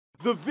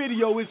The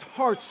video is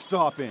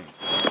heart-stopping.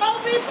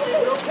 Help me,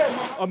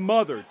 please! A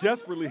mother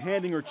desperately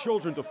handing her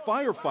children to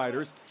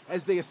firefighters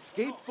as they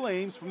escape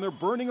flames from their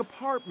burning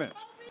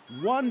apartment.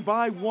 One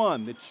by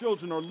one, the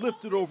children are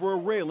lifted over a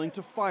railing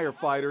to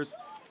firefighters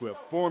who have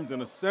formed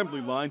an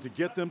assembly line to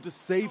get them to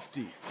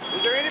safety.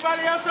 Is there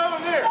anybody else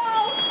over there?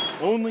 No!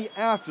 Only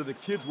after the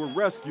kids were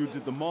rescued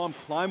did the mom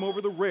climb over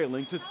the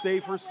railing to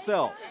save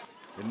herself.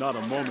 And not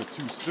a moment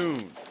too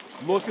soon.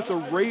 Look at the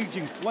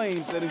raging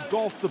flames that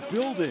engulfed the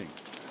building.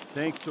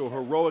 Thanks to a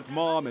heroic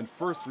mom and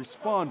first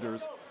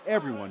responders,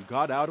 everyone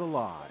got out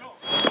alive.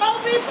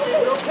 Help me,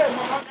 please! Okay,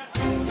 Mom.